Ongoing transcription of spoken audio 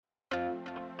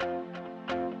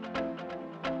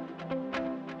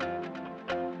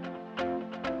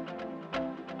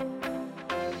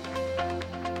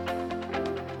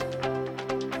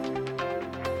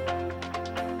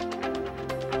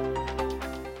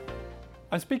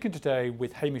I'm speaking today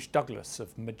with Hamish Douglas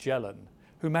of Magellan,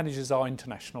 who manages our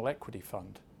international equity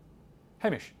fund.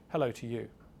 Hamish, hello to you.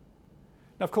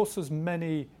 Now, of course, there's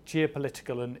many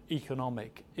geopolitical and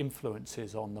economic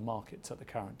influences on the markets at the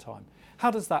current time.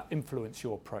 How does that influence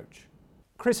your approach?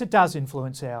 Chris, it does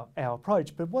influence our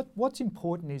approach, but what's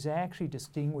important is actually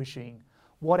distinguishing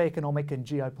what economic and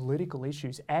geopolitical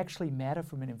issues actually matter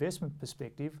from an investment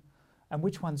perspective and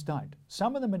which ones don't.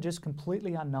 Some of them are just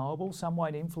completely unknowable, some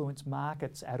won't influence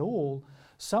markets at all,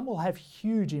 some will have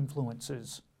huge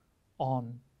influences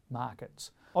on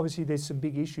markets. Obviously there's some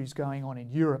big issues going on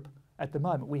in Europe at the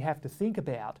moment. We have to think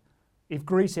about, if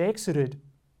Greece exited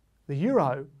the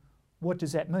euro, what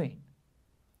does that mean?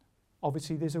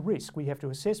 Obviously there's a risk. We have to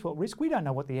assess what risk. We don't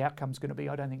know what the outcome's going to be.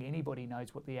 I don't think anybody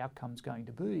knows what the outcome's going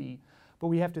to be. But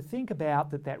we have to think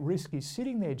about that risk is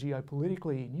sitting there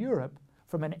geopolitically in Europe.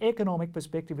 From an economic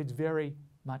perspective, it's very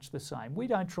much the same. We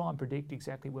don't try and predict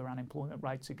exactly where unemployment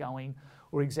rates are going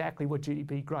or exactly what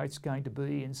GDP growth's going to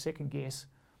be and second guess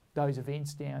those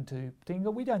events down to things.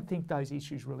 We don't think those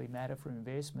issues really matter for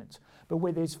investments. But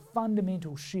where there's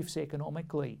fundamental shifts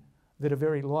economically that are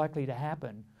very likely to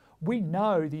happen, we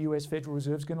know the US Federal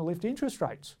Reserve is going to lift interest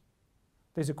rates.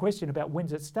 There's a question about when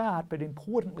does it start, but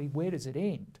importantly, where does it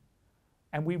end?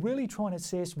 And we really try and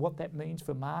assess what that means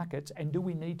for markets and do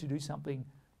we need to do something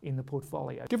in the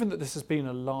portfolio. Given that this has been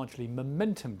a largely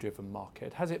momentum-driven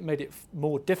market, has it made it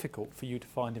more difficult for you to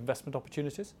find investment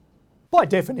opportunities? By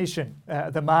definition,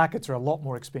 the markets are a lot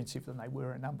more expensive than they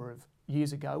were a number of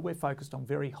years ago. We're focused on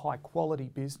very high quality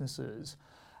businesses,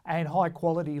 and high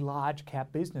quality large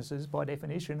cap businesses by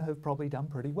definition have probably done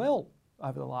pretty well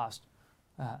over the last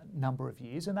number of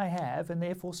years, and they have, and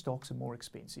therefore stocks are more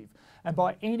expensive. And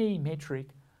by any metric,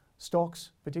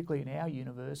 stocks, particularly in our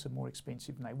universe, are more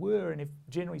expensive than they were, and if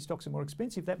generally stocks are more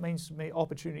expensive, that means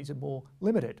opportunities are more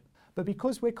limited. But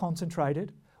because we're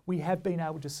concentrated, we have been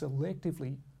able to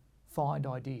selectively find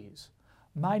ideas,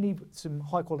 mainly some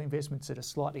high quality investments that are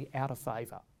slightly out of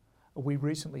favour. We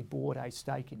recently bought a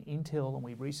stake in Intel and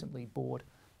we recently bought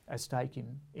a stake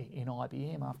in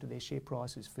IBM after their share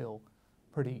prices fell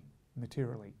pretty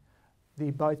materially.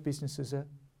 Both businesses are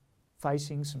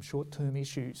facing some short-term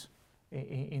issues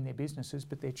in their businesses,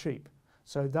 but they're cheap.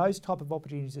 So those type of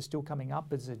opportunities are still coming up,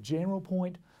 but as a general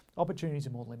point, opportunities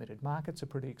are more limited. Markets are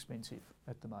pretty expensive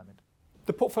at the moment.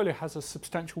 The portfolio has a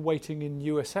substantial weighting in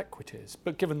US equities,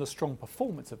 but given the strong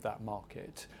performance of that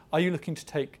market, are you looking to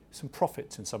take some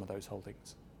profits in some of those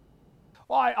holdings?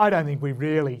 Well, I don't think we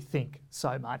really think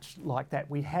so much like that.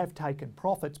 We have taken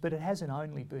profits, but it hasn't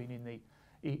only been in the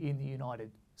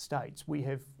United States. We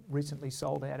have recently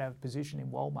sold out our position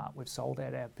in Walmart. We've sold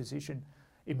out our position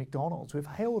in McDonald's. We've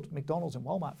held McDonald's and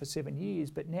Walmart for 7 years,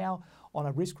 but now on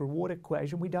a risk-reward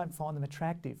equation, we don't find them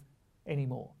attractive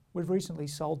anymore. We've recently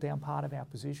sold down part of our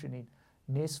position in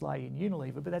Nestle and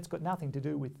Unilever, but that's got nothing to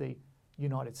do with the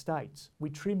United States. We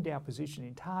trimmed our position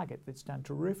in Target that's done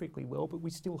terrifically well, but we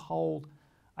still hold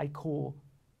a core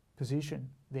position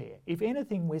there. If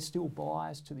anything, we're still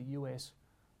biased to the US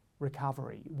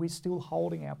recovery. We're still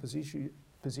holding our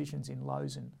positions in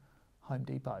Lowe's and Home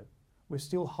Depot. We're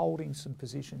still holding some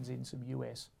positions in some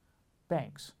US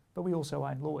banks, but we also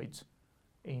own Lloyd's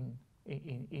in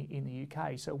the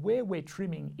UK. So where we're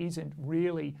trimming isn't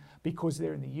really because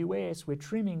they're in the US, we're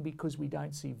trimming because we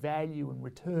don't see value and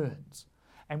returns.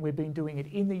 And we've been doing it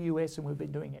in the US and we've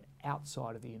been doing it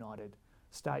outside of the United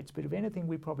States. But if anything,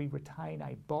 we probably retain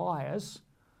a bias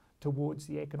towards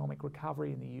the economic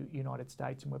recovery in the United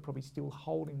States, and we're probably still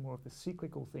holding more of the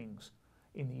cyclical things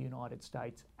in the United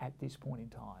States at this point in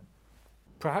time.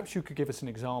 Perhaps you could give us an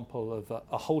example of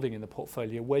a holding in the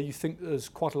portfolio where you think there's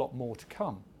quite a lot more to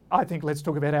come. I think let's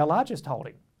talk about our largest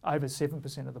holding. Over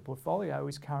 7% of the portfolio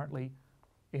is currently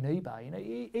in eBay. And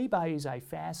eBay is a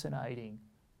fascinating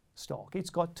stock. It's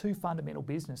got two fundamental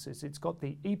businesses. It's got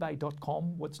the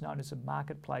ebay.com, what's known as a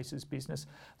marketplaces business.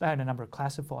 They own a number of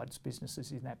classifieds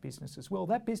businesses in that business as well.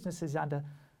 That business is under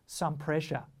some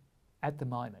pressure at the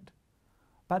moment.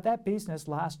 But that business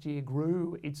last year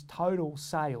grew its total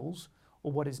sales,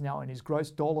 or what is known as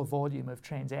gross dollar volume of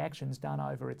transactions done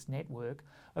over its network,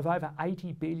 of over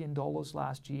 $80 billion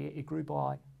last year. It grew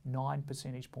by 9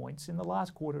 percentage points. In the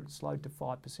last quarter, it slowed to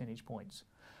 5 percentage points.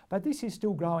 But this is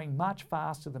still growing much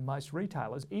faster than most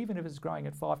retailers. Even if it's growing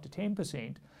at 5 to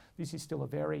 10%, this is still a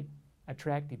very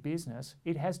attractive business.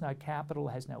 It has no capital,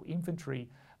 has no inventory,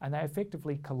 and they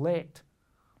effectively collect,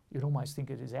 you'd almost think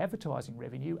it as advertising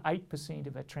revenue. 8%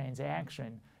 of a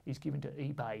transaction is given to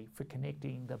eBay for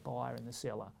connecting the buyer and the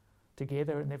seller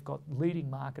together, and they've got leading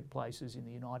marketplaces in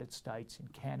the United States, in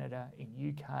Canada, in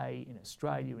UK, in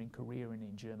Australia, in Korea and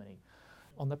in Germany.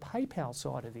 On the PayPal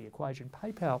side of the equation,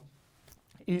 PayPal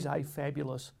is a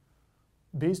fabulous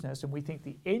business, and we think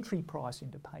the entry price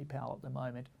into PayPal at the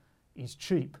moment is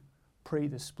cheap, pre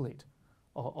the split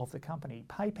of the company.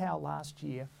 PayPal last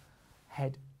year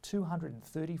had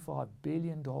 $235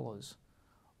 billion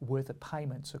worth of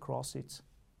payments across its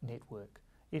network.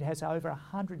 It has over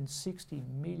 160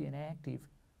 million active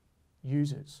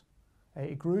users.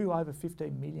 It grew over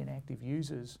 15 million active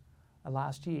users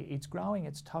last year. It's growing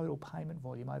its total payment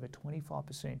volume over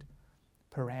 25%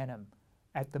 per annum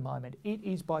at the moment. It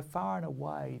is by far and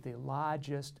away the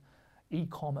largest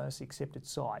e-commerce accepted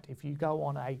site. If you go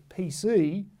on a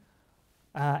PC,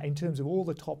 in terms of all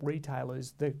the top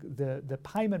retailers, the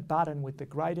payment button with the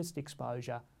greatest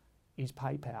exposure is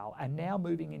PayPal. And now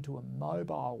moving into a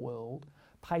mobile world,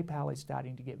 PayPal is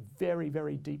starting to get very,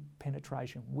 very deep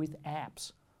penetration with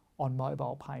apps on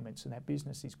mobile payments, and that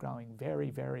business is growing very,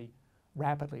 very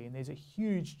rapidly. And there's a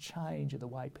huge change of the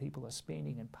way people are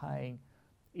spending and paying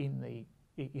in the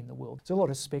world. There's a lot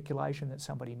of speculation that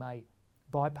somebody may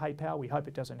buy PayPal. We hope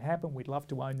it doesn't happen. We'd love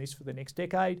to own this for the next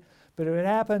decade, but if it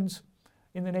happens,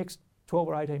 in the next 12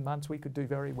 or 18 months, we could do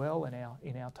very well in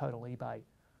our total eBay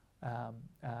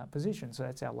position. So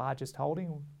that's our largest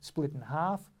holding, split in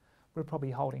half. We're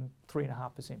probably holding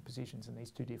 3.5% positions in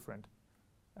these two different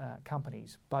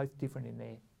companies, both different in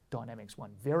their dynamics.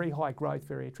 One very high growth,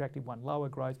 very attractive, one lower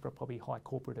growth, but probably high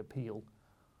corporate appeal,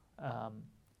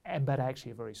 but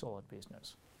actually a very solid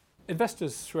business.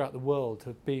 Investors throughout the world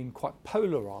have been quite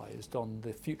polarised on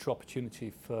the future opportunity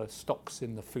for stocks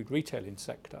in the food retailing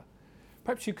sector.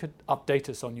 Perhaps you could update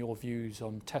us on your views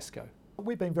on Tesco.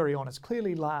 We've been very honest.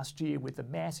 Clearly last year, with the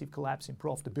massive collapse in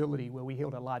profitability where we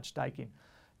held a large stake in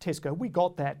Tesco, we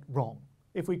got that wrong.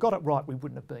 If we got it right, we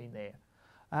wouldn't have been there.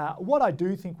 What I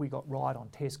do think we got right on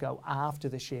Tesco after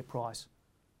the share price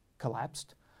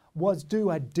collapsed was do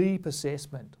a deep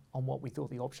assessment on what we thought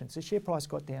the options. The share price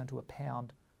got down to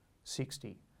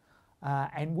 £1.60.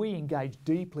 And we engaged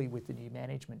deeply with the new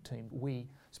management team. We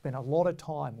spent a lot of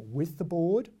time with the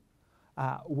board.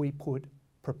 We put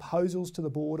proposals to the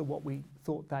board of what we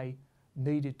thought they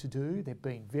needed to do. They've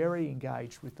been very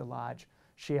engaged with the large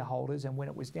shareholders, and when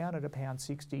it was down at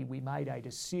 £1.60, we made a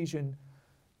decision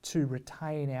to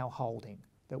retain our holding,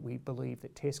 that we believed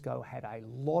that Tesco had a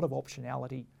lot of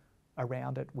optionality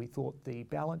around it. We thought the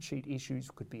balance sheet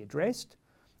issues could be addressed,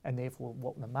 and therefore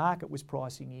what the market was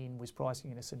pricing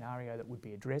in a scenario that would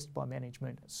be addressed by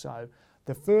management. So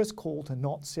the first call to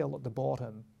not sell at the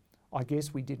bottom, I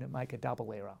guess we didn't make a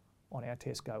double error on our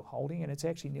Tesco holding, and it's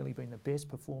actually nearly been the best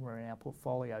performer in our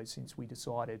portfolio since we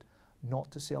decided not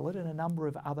to sell it. And a number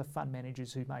of other fund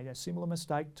managers who made a similar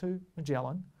mistake to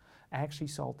Magellan actually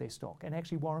sold their stock. And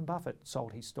actually Warren Buffett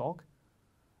sold his stock,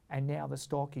 and now the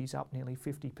stock is up nearly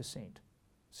 50%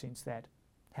 since that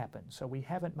happened. So we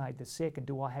haven't made the second.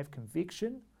 Do I have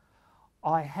conviction?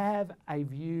 I have a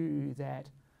view that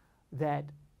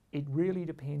it really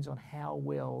depends on how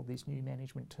well this new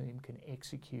management team can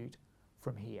execute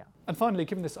from here. And finally,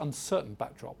 given this uncertain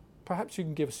backdrop, perhaps you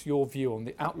can give us your view on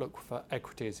the outlook for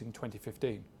equities in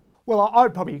 2015. Well, I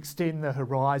would probably extend the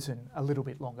horizon a little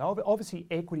bit longer. Obviously,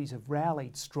 equities have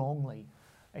rallied strongly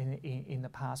in the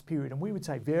past period, and we would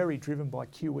say very driven by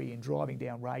QE and driving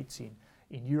down rates in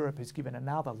Europe has given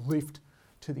another lift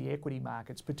to the equity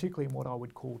markets, particularly in what I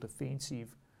would call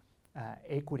defensive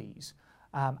equities.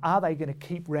 Are they going to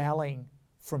keep rallying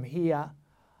from here?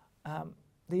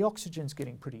 The oxygen's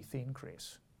getting pretty thin,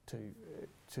 Chris,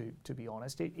 to be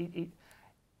honest.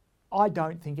 I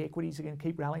don't think equities are going to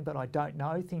keep rallying, but I don't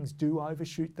know. Things do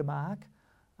overshoot the mark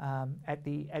at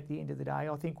the end of the day.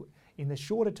 I think in the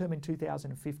shorter term in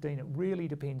 2015, it really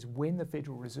depends when the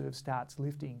Federal Reserve starts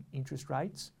lifting interest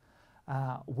rates.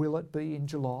 Will it be in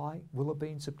July? Will it be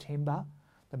in September?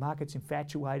 The market's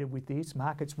infatuated with this.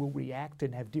 Markets will react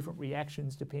and have different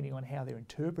reactions depending on how they're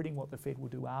interpreting what the Fed will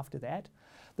do after that.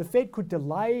 The Fed could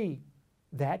delay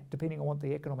that, depending on what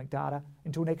the economic data,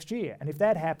 until next year. And if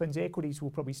that happens, equities will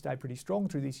probably stay pretty strong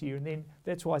through this year. And then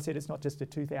that's why I said it's not just a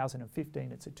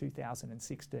 2015, it's a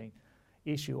 2016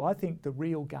 issue. I think the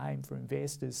real game for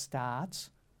investors starts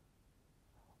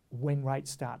when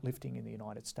rates start lifting in the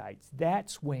United States.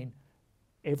 That's when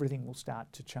everything will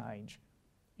start to change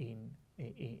in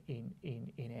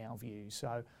our view.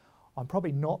 So I'm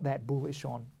probably not that bullish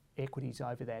on equities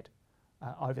over that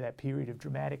period of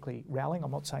dramatically rallying.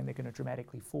 I'm not saying they're going to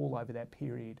dramatically fall over that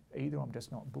period either. I'm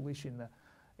just not bullish in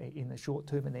the short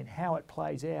term. And then how it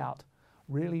plays out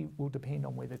really will depend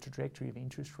on where the trajectory of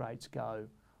interest rates go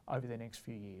over the next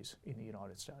few years in the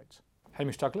United States.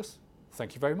 Hamish Douglass,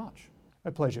 thank you very much.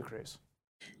 A pleasure, Chris.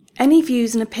 Any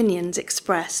views and opinions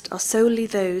expressed are solely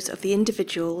those of the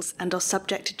individuals and are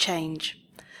subject to change.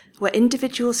 Where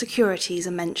individual securities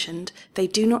are mentioned, they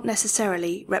do not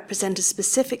necessarily represent a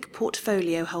specific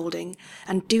portfolio holding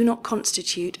and do not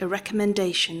constitute a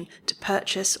recommendation to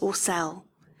purchase or sell.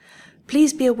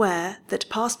 Please be aware that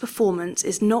past performance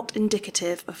is not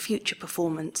indicative of future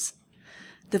performance.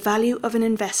 The value of an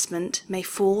investment may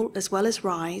fall as well as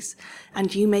rise,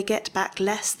 and you may get back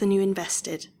less than you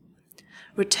invested.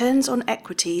 Returns on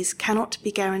equities cannot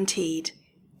be guaranteed.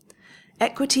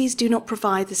 Equities do not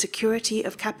provide the security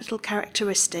of capital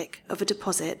characteristic of a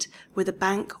deposit with a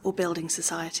bank or building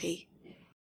society.